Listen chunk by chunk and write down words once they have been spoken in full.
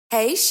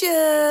Hey,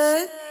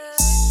 Suge.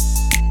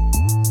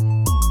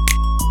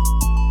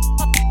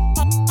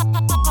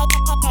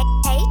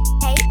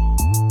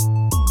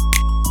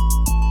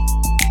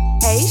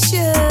 Hey,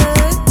 Suge.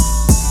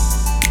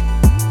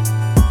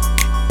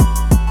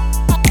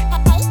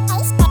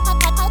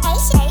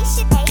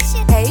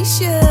 Hey, Suge. Hey,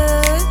 Suge.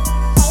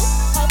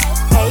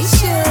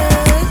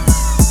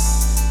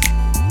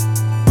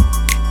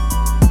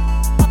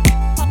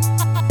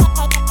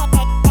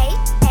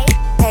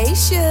 Hey,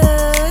 Suge.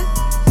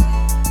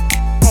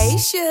 Hey,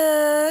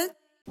 Suge.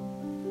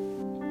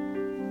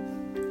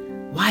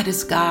 Why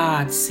does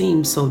God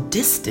seem so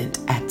distant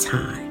at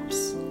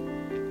times?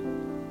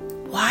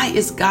 Why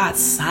is God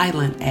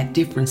silent at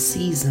different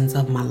seasons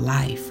of my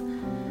life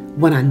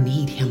when I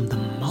need Him the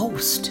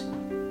most?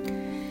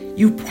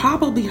 You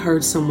probably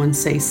heard someone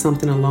say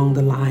something along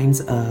the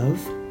lines of,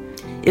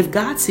 if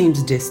God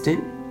seems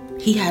distant,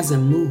 He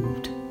hasn't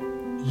moved.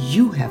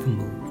 You have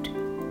moved.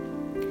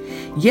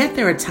 Yet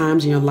there are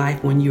times in your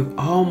life when you're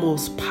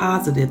almost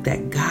positive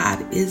that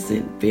God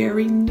isn't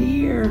very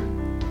near.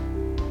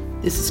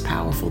 This is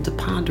powerful to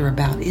ponder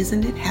about,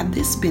 isn't it? Have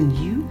this been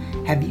you?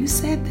 Have you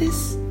said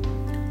this?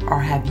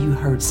 Or have you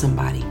heard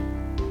somebody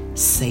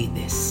say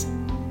this?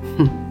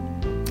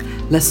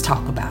 Let's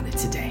talk about it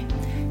today.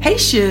 Hey,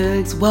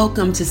 Shugs,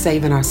 welcome to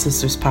Saving Our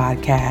Sisters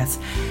podcast.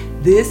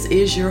 This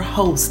is your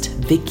host,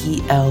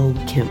 Vicki L.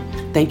 Kemp.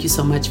 Thank you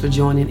so much for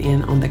joining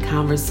in on the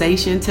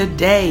conversation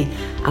today.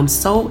 I'm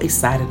so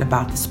excited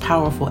about this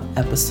powerful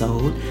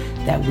episode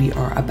that we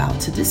are about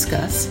to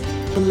discuss.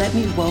 But let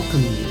me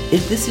welcome you.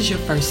 If this is your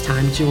first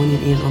time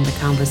joining in on the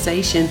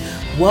conversation,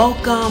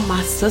 welcome,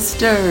 my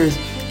sisters.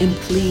 And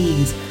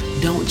please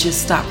don't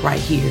just stop right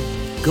here.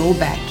 Go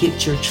back,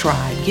 get your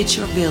tribe, get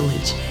your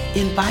village,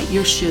 invite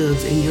your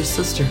shugs and your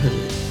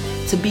sisterhood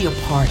to be a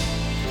part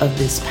of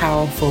this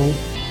powerful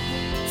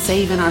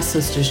Saving Our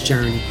Sisters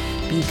journey,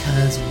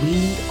 because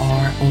we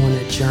are on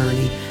a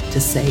journey to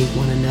save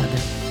one another.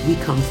 We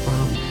come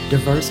from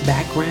diverse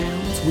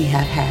backgrounds. We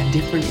have had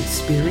different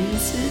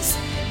experiences.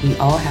 We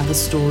all have a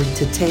story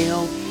to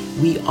tell.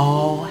 We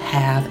all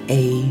have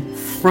a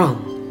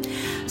from.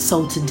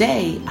 So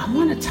today I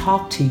want to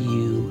talk to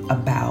you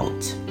about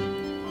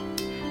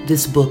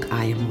this book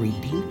I am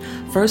reading.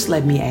 First,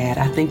 let me add,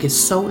 I think it's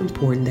so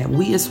important that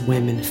we as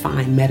women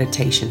find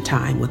meditation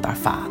time with our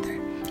Father.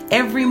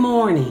 Every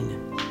morning,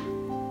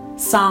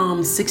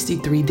 Psalm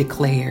 63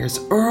 declares,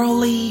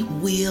 early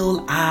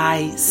will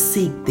I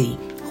seek thee.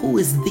 Who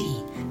is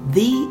thee?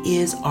 Thee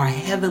is our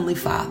Heavenly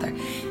Father.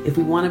 If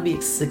we want to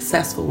be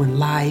successful in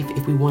life,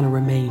 if we want to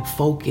remain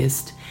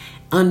focused,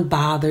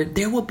 unbothered,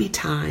 there will be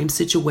times,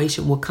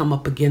 situation will come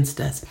up against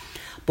us.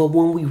 But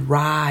when we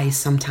rise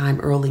sometime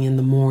early in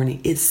the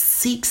morning, it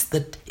sets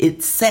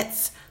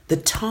the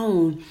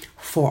tone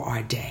for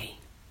our day.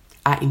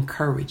 I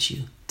encourage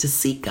you to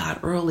seek God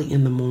early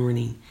in the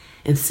morning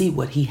and see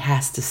what He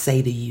has to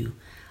say to you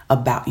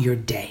about your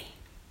day.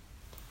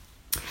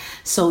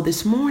 So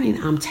this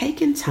morning, I'm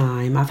taking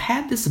time. I've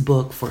had this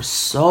book for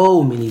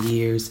so many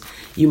years.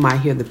 You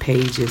might hear the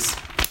pages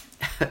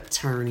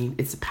turning.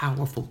 It's a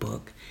powerful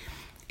book.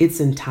 It's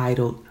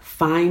entitled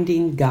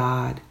Finding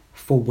God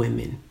for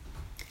Women.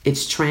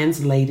 It's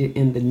translated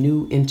in the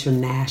New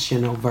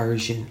International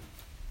Version.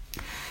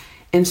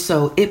 And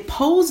so it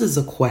poses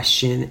a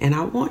question, and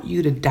I want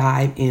you to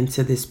dive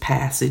into this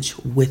passage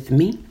with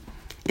me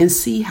and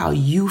see how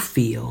you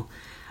feel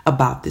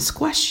about this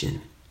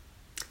question.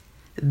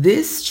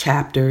 This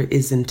chapter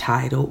is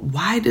entitled,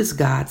 Why Does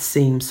God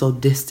Seem So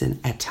Distant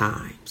at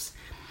Times?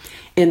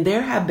 And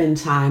there have been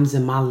times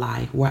in my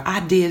life where I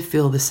did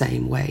feel the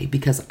same way,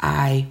 because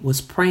I was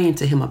praying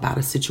to Him about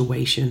a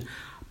situation,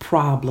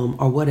 problem,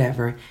 or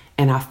whatever,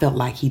 and I felt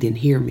like He didn't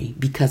hear me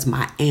because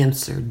my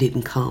answer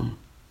didn't come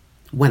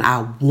when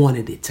I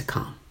wanted it to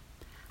come.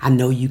 I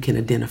know you can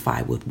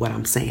identify with what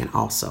I'm saying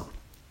also.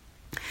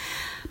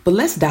 But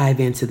let's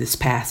dive into this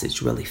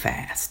passage really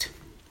fast.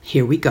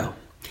 Here we go.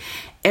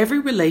 Every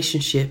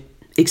relationship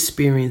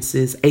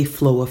experiences a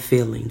flow of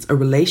feelings. A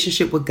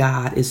relationship with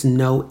God is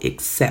no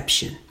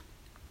exception.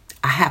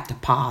 I have to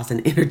pause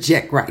and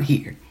interject right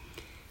here.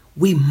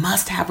 We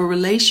must have a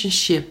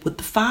relationship with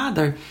the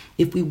Father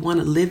if we want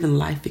to live in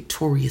life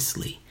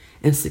victoriously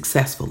and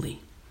successfully.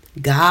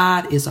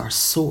 God is our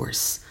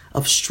source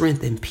of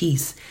strength and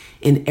peace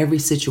in every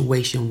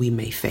situation we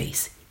may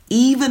face,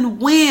 even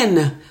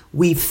when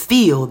we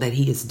feel that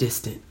He is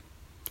distant.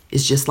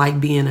 It's just like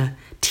being a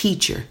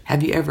teacher.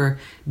 Have you ever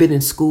been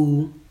in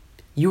school?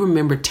 You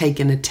remember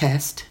taking a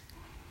test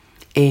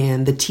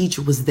and the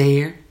teacher was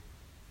there,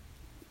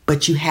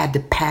 but you had to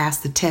pass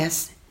the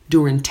test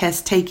during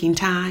test taking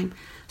time.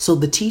 So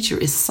the teacher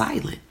is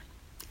silent.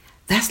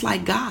 That's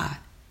like God.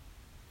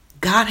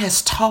 God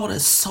has taught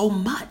us so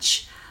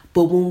much,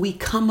 but when we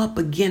come up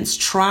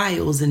against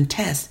trials and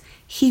tests,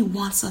 He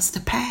wants us to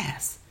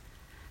pass.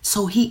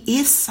 So He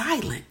is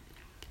silent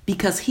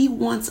because He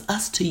wants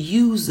us to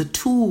use the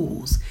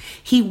tools.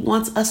 He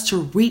wants us to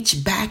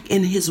reach back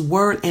in His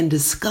word and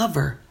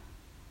discover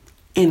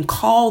and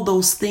call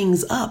those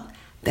things up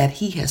that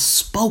he has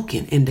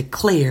spoken and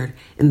declared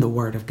in the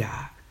word of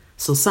God.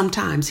 So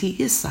sometimes he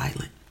is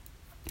silent,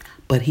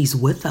 but he's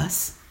with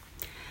us.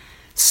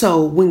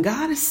 So when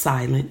God is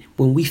silent,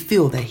 when we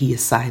feel that he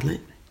is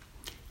silent,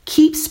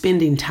 keep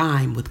spending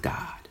time with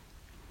God,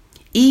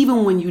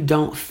 even when you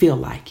don't feel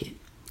like it.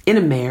 In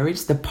a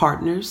marriage, the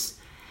partners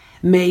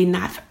may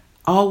not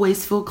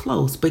always feel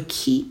close, but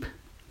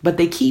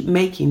they keep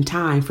making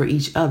time for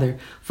each other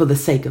for the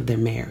sake of their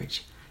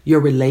marriage. Your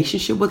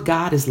relationship with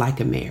God is like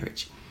a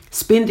marriage.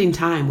 Spending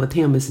time with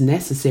him is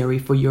necessary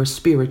for your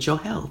spiritual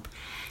health.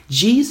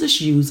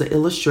 Jesus used an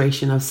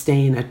illustration of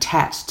staying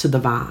attached to the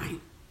vine.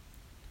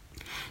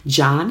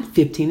 John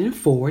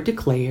 15:4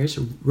 declares,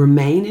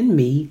 "Remain in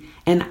me,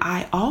 and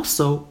I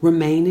also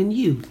remain in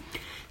you."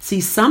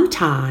 See,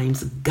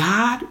 sometimes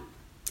God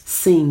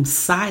seems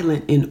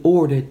silent in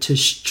order to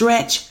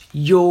stretch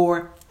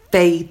your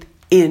faith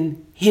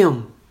in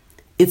him.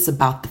 It's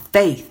about the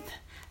faith.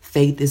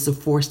 Faith is a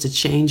force to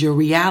change your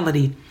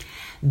reality.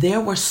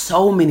 There were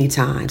so many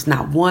times,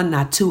 not one,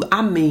 not two,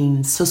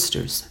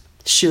 sisters,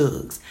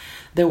 shugs.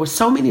 There were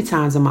so many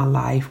times in my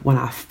life when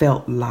I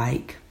felt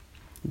like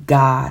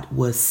God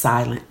was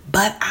silent,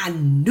 but I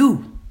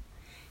knew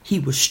he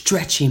was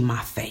stretching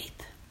my faith.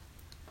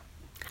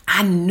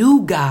 I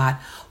knew God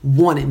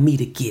wanted me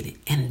to get it.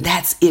 And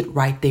that's it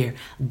right there.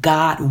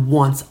 God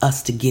wants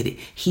us to get it.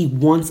 He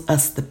wants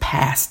us to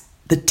pass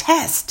the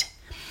test.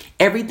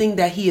 Everything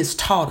that he has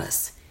taught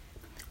us,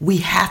 we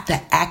have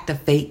to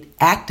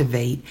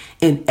activate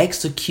and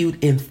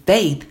execute in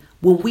faith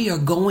when we are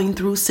going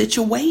through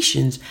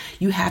situations.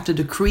 You have to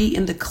decree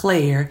and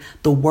declare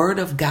the word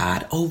of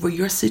God over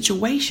your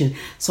situation.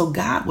 So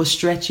God was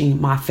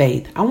stretching my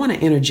faith. I want to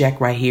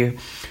interject right here.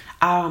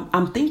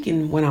 I'm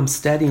thinking when I'm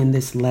studying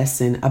this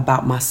lesson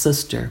about my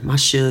sister, my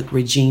shug,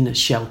 Regina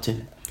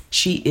Shelton.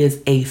 She is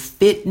a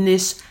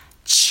fitness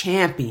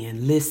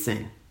champion.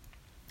 Listen,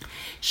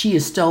 she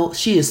is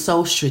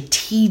so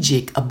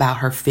strategic about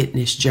her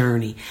fitness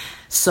journey.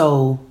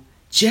 So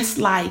just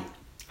like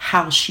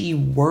how she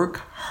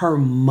work her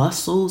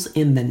muscles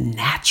in the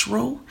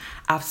natural,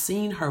 I've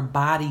seen her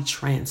body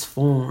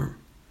transform.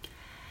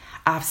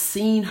 I've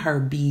seen her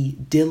be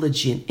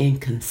diligent and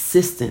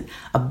consistent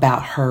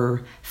about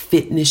her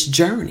fitness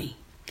journey.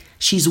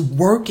 She's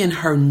working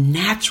her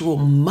natural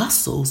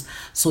muscles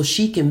so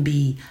she can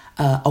be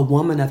a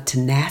woman of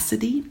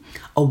tenacity,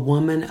 a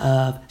woman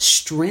of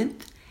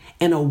strength,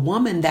 and a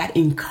woman that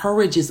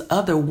encourages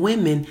other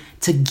women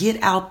to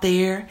get out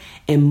there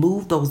and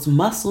move those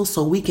muscles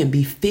so we can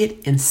be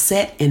fit and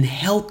set and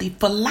healthy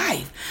for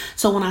life.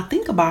 So when I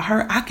think about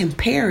her, I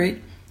compare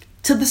it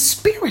to the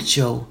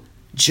spiritual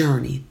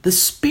journey, the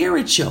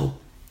spiritual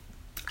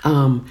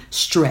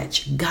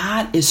stretch.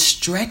 God is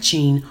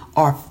stretching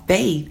our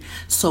faith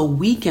so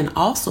we can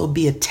also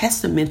be a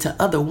testament to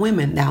other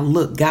women. Now,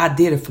 look, God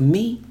did it for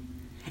me,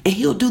 and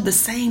he'll do the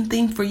same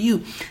thing for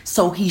you.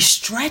 So he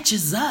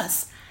stretches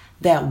us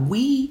that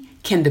we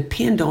can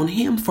depend on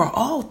him for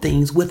all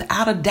things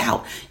without a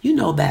doubt. You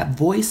know, that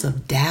voice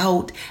of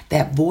doubt,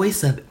 that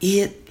voice of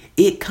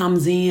it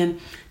comes in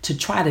to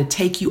try to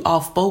take you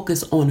off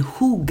focus on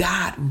who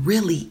God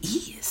really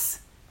is.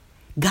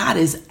 God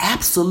is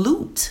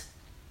absolute.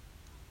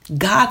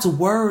 God's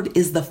word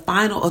is the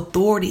final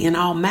authority in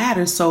all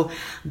matters. So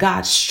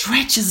God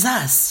stretches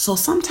us. So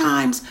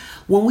sometimes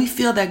when we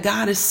feel that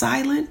God is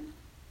silent,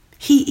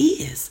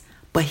 he is,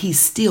 but he's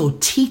still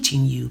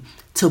teaching you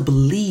to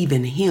believe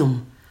in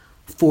him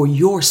for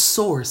your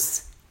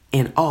source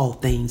in all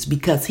things,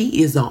 because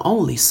he is the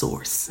only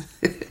source.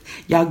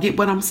 Y'all get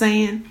what I'm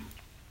saying?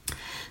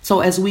 So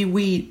as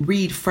we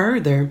read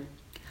further,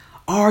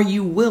 are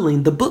you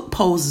willing? The book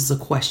poses a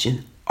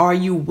question. Are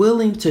you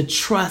willing to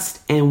trust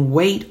and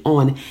wait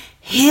on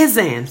his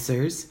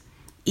answers,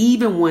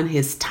 even when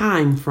his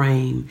time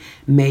frame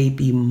may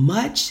be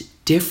much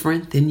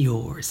different than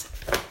yours?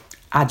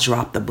 I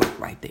dropped the book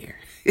right there.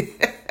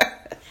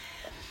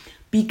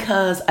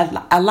 Because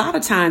a lot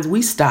of times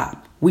we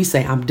stop. We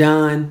say, I'm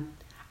done.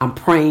 I'm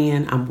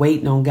praying. I'm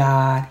waiting on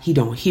God. He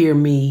don't hear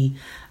me.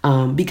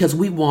 Because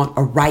we want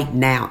a right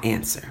now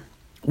answer.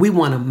 We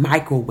want a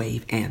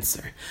microwave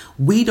answer.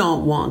 We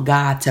don't want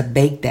God to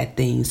bake that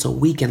thing so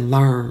we can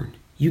learn.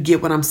 You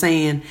get what I'm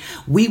saying?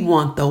 We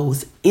want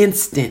those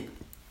instant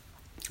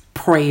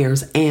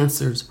prayers,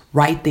 answers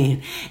right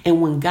then. And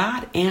when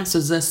God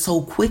answers us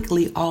so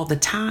quickly all the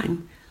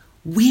time,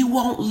 we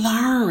won't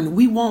learn.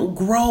 We won't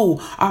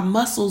grow. Our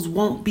muscles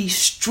won't be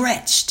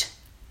stretched.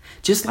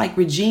 Just like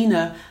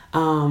Regina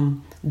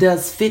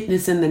does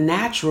fitness in the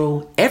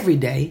natural every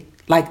day,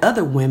 like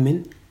other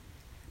women,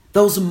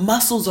 those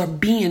muscles are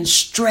being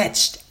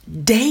stretched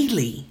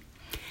daily.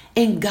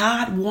 And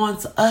God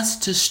wants us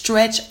to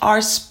stretch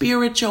our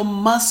spiritual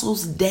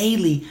muscles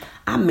daily.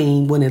 I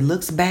mean, when it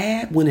looks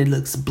bad, when it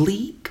looks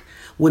bleak,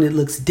 when it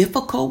looks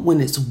difficult,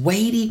 when it's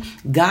weighty,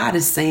 God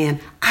is saying,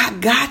 I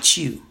got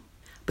you,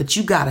 but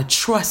you got to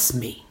trust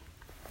me.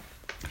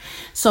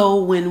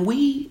 So when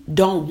we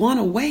don't want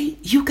to wait,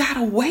 you got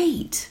to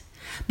wait.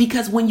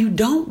 Because when you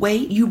don't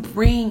wait, you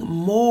bring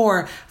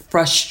more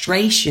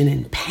frustration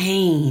and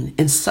pain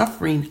and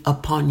suffering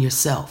upon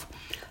yourself.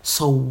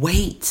 So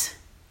wait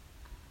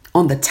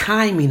on the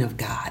timing of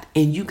God.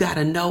 And you got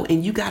to know,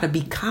 and you got to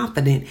be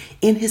confident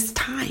in his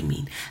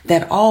timing,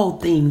 that all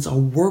things are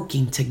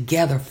working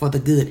together for the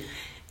good.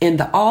 And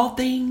the all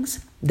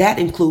things, that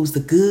includes the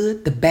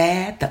good, the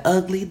bad, the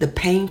ugly, the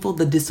painful,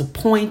 the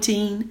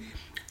disappointing.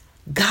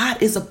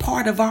 God is a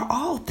part of our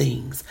all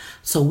things.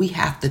 So we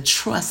have to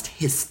trust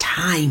his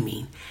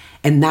timing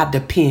and not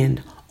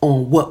depend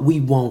on what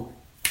we want.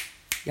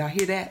 Y'all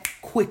hear that?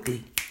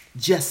 Quickly,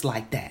 just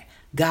like that.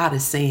 God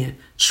is saying,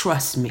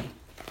 trust me.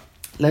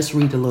 Let's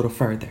read a little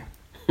further.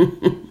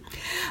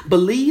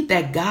 Believe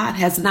that God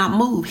has not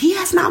moved. He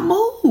has not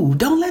moved.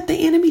 Don't let the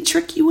enemy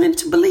trick you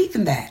into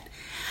believing that.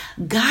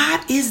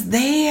 God is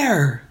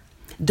there.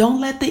 Don't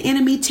let the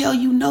enemy tell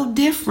you no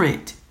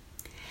different.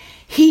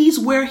 He's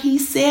where he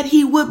said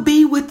he would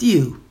be with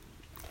you.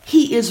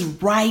 He is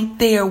right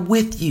there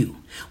with you.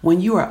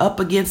 When you are up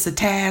against a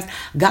task,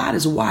 God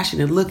is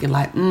watching and looking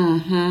like,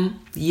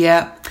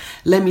 yep,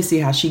 let me see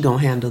how she gonna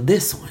handle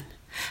this one.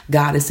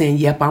 God is saying,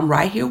 yep, I'm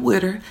right here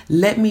with her.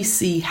 Let me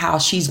see how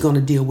she's going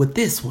to deal with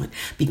this one,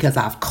 because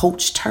I've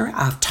coached her.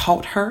 I've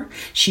taught her.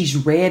 She's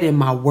read in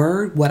my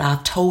word what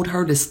I've told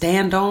her to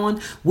stand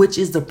on, which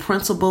is the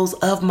principles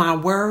of my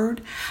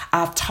word.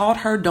 I've taught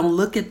her, don't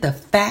look at the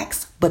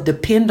facts, but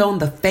depend on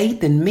the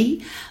faith in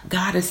me.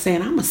 God is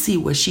saying, I'm going to see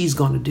what she's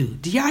going to do.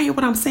 Do y'all hear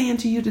what I'm saying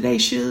to you today,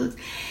 Shugs?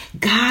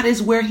 God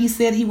is where he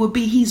said he would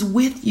be. He's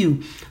with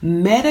you.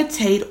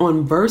 Meditate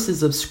on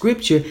verses of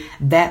scripture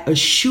that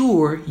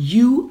assure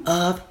you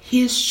of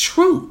his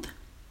truth.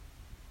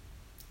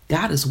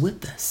 God is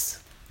with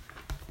us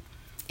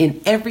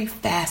in every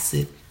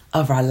facet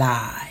of our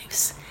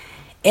lives.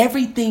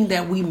 Everything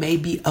that we may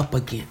be up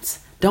against.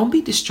 Don't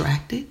be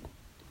distracted.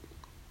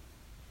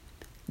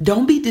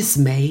 Don't be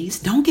dismayed.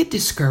 Don't get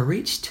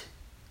discouraged.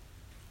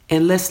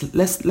 And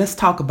let's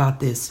talk about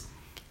this.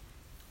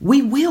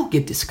 We will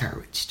get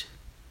discouraged.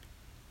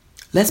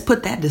 Let's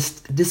put that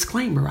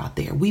disclaimer out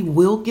there. We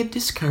will get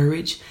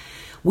discouraged.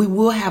 We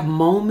will have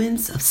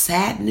moments of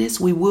sadness.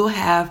 We will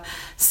have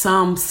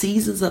some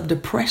seasons of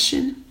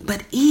depression.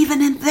 But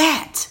even in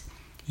that,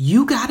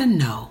 you got to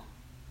know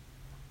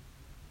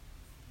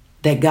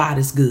that God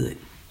is good.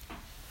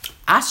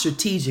 I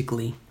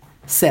strategically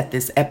set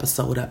this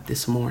episode up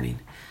this morning.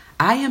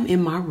 I am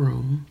in my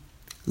room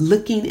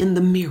looking in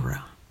the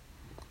mirror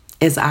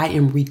as I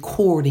am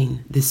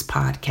recording this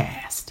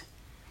podcast.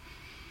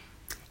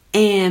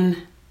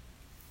 And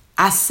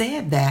I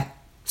said that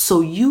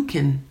so you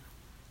can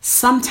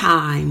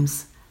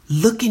sometimes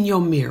look in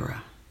your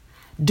mirror,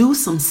 do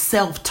some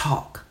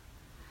self-talk.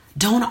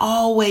 Don't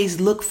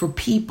always look for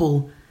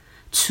people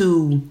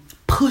to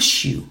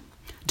push you.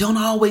 Don't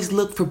always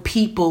look for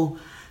people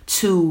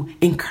to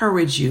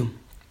encourage you.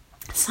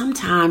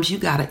 Sometimes you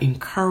got to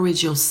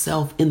encourage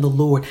yourself in the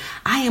Lord.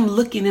 I am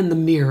looking in the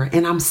mirror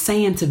and I'm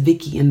saying to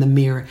Vicky in the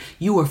mirror,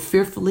 you are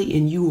fearfully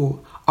and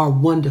you are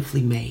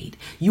wonderfully made.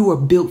 You are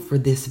built for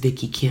this,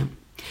 Vicky Kemp.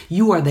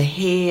 You are the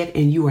head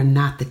and you are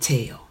not the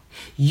tail.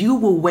 You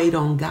will wait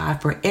on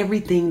God for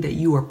everything that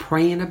you are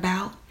praying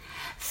about.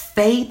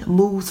 Faith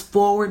moves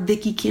forward,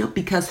 Vicky Kemp,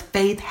 because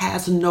faith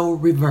has no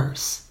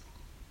reverse.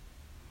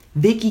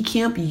 Vicky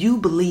Kemp, you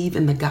believe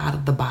in the God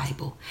of the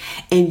Bible.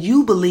 And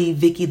you believe,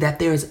 Vicky, that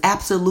there is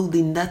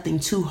absolutely nothing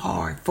too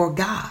hard for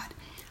God.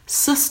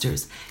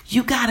 Sisters,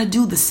 you got to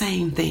do the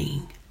same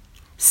thing.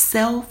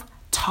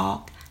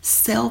 Self-talk,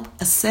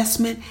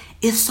 self-assessment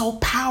is so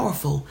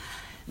powerful.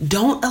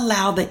 Don't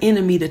allow the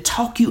enemy to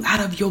talk you out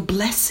of your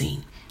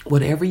blessing.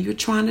 Whatever you're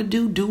trying to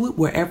do, do it.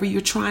 Wherever you're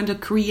trying to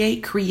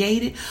create,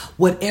 create it.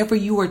 Whatever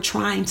you are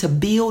trying to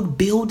build,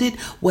 build it.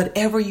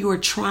 Whatever you are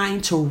trying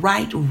to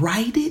write,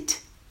 write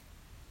it.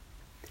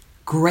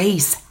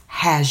 Grace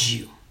has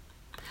you.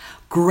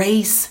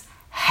 Grace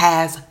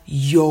has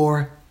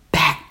your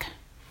back.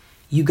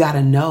 You got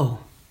to know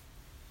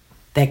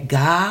that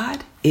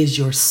God is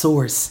your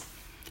source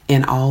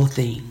in all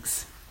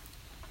things.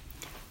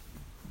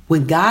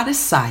 When God is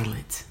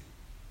silent,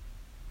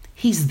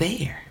 he's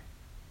there.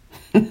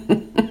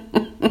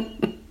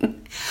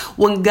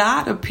 When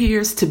God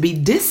appears to be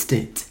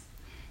distant,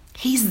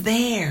 he's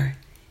there.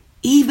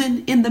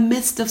 Even in the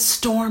midst of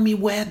stormy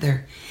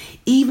weather,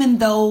 even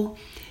though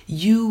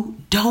you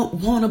don't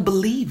want to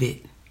believe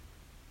it,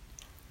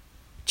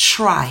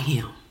 try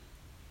him.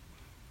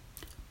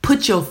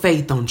 Put your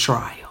faith on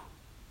trial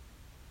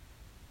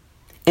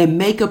and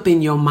make up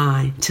in your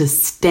mind to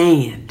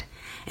stand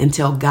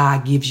until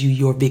God gives you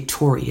your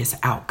victorious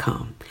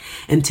outcome,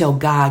 until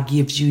God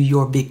gives you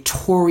your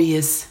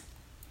victorious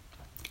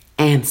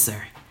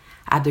answer.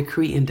 I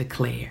decree and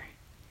declare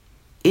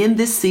in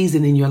this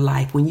season in your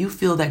life, when you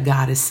feel that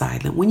God is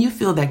silent, when you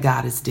feel that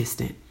God is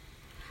distant,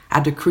 I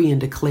decree and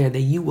declare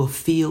that you will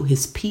feel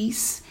his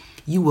peace.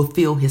 You will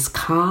feel his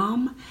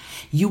calm.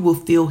 You will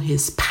feel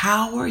his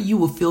power. You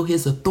will feel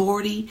his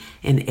authority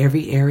in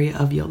every area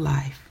of your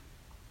life,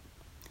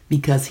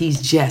 because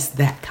he's just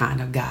that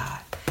kind of God.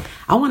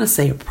 I want to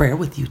say a prayer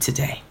with you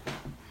today.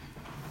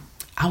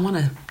 I want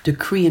to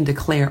decree and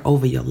declare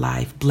over your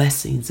life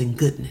blessings and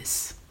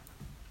goodness.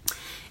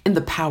 In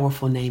the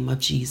powerful name of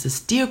Jesus,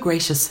 dear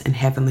gracious and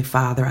heavenly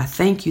Father, I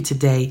thank you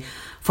today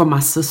for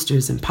my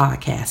sisters in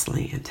podcast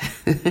land.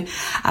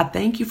 I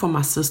thank you for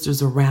my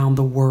sisters around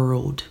the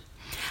world.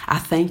 I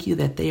thank you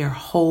that they are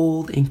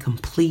whole and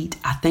complete.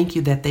 I thank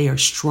you that they are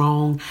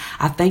strong.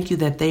 I thank you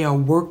that they are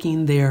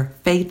working their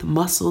faith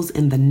muscles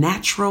in the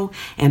natural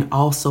and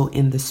also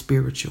in the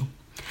spiritual.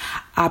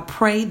 I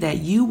pray that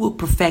you will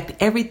perfect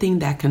everything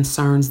that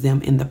concerns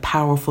them in the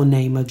powerful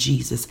name of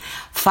Jesus.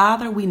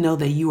 Father, we know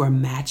that you are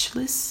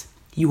matchless.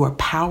 You are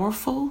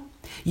powerful.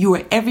 You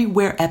are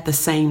everywhere at the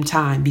same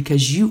time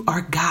because you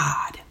are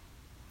God.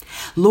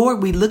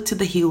 Lord, we look to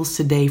the hills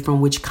today from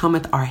which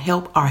cometh our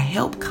help. Our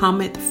help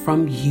cometh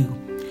from you.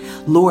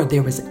 Lord,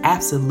 there is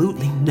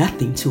absolutely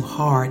nothing too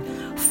hard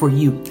for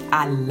you.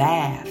 I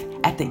laugh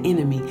at the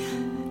enemy,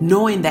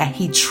 knowing that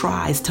he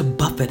tries to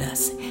buffet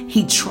us.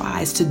 He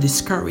tries to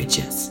discourage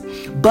us.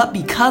 But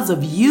because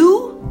of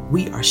you,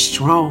 we are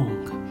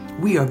strong.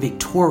 We are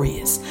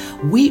victorious.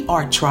 We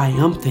are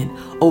triumphant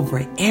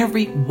over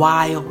every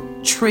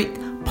wild trick,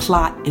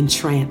 plot, and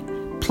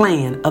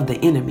plan of the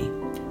enemy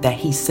that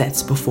he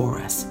sets before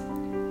us.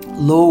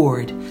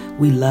 Lord,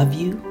 we love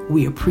you.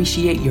 We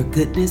appreciate your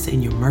goodness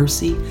and your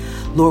mercy.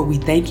 Lord, we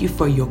thank you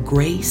for your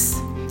grace.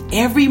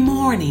 Every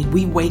morning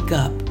we wake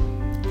up,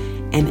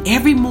 and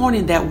every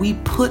morning that we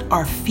put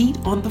our feet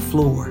on the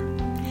floor,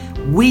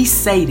 we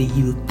say to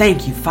you,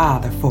 thank you,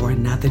 Father, for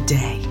another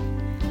day.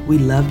 We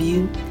love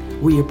you,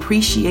 we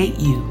appreciate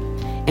you,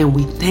 and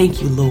we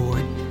thank you,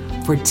 Lord,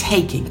 for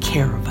taking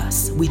care of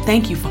us. We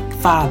thank you,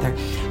 Father,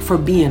 for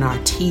being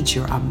our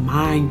teacher, our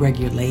mind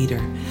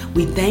regulator.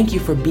 We thank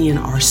you for being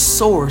our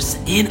source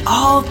in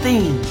all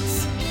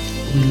things.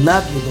 We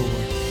love you,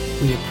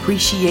 Lord. We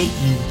appreciate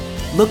you.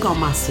 Look on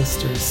my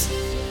sisters.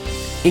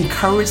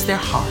 Encourage their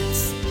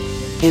hearts.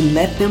 And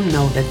let them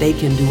know that they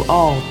can do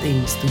all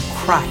things through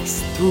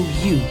Christ, through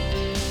you,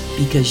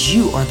 because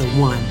you are the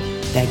one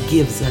that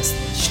gives us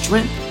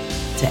strength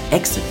to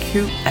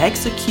execute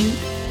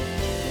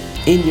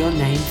in your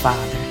name,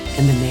 Father.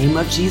 In the name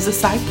of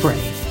Jesus, I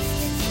pray.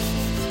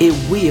 It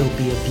will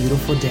be a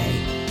beautiful day.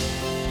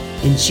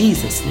 In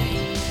Jesus'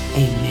 name,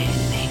 amen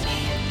and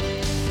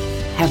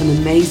amen. Have an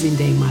amazing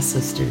day, my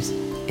sisters.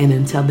 And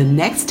until the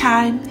next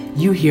time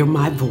you hear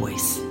my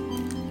voice,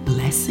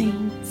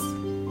 blessings.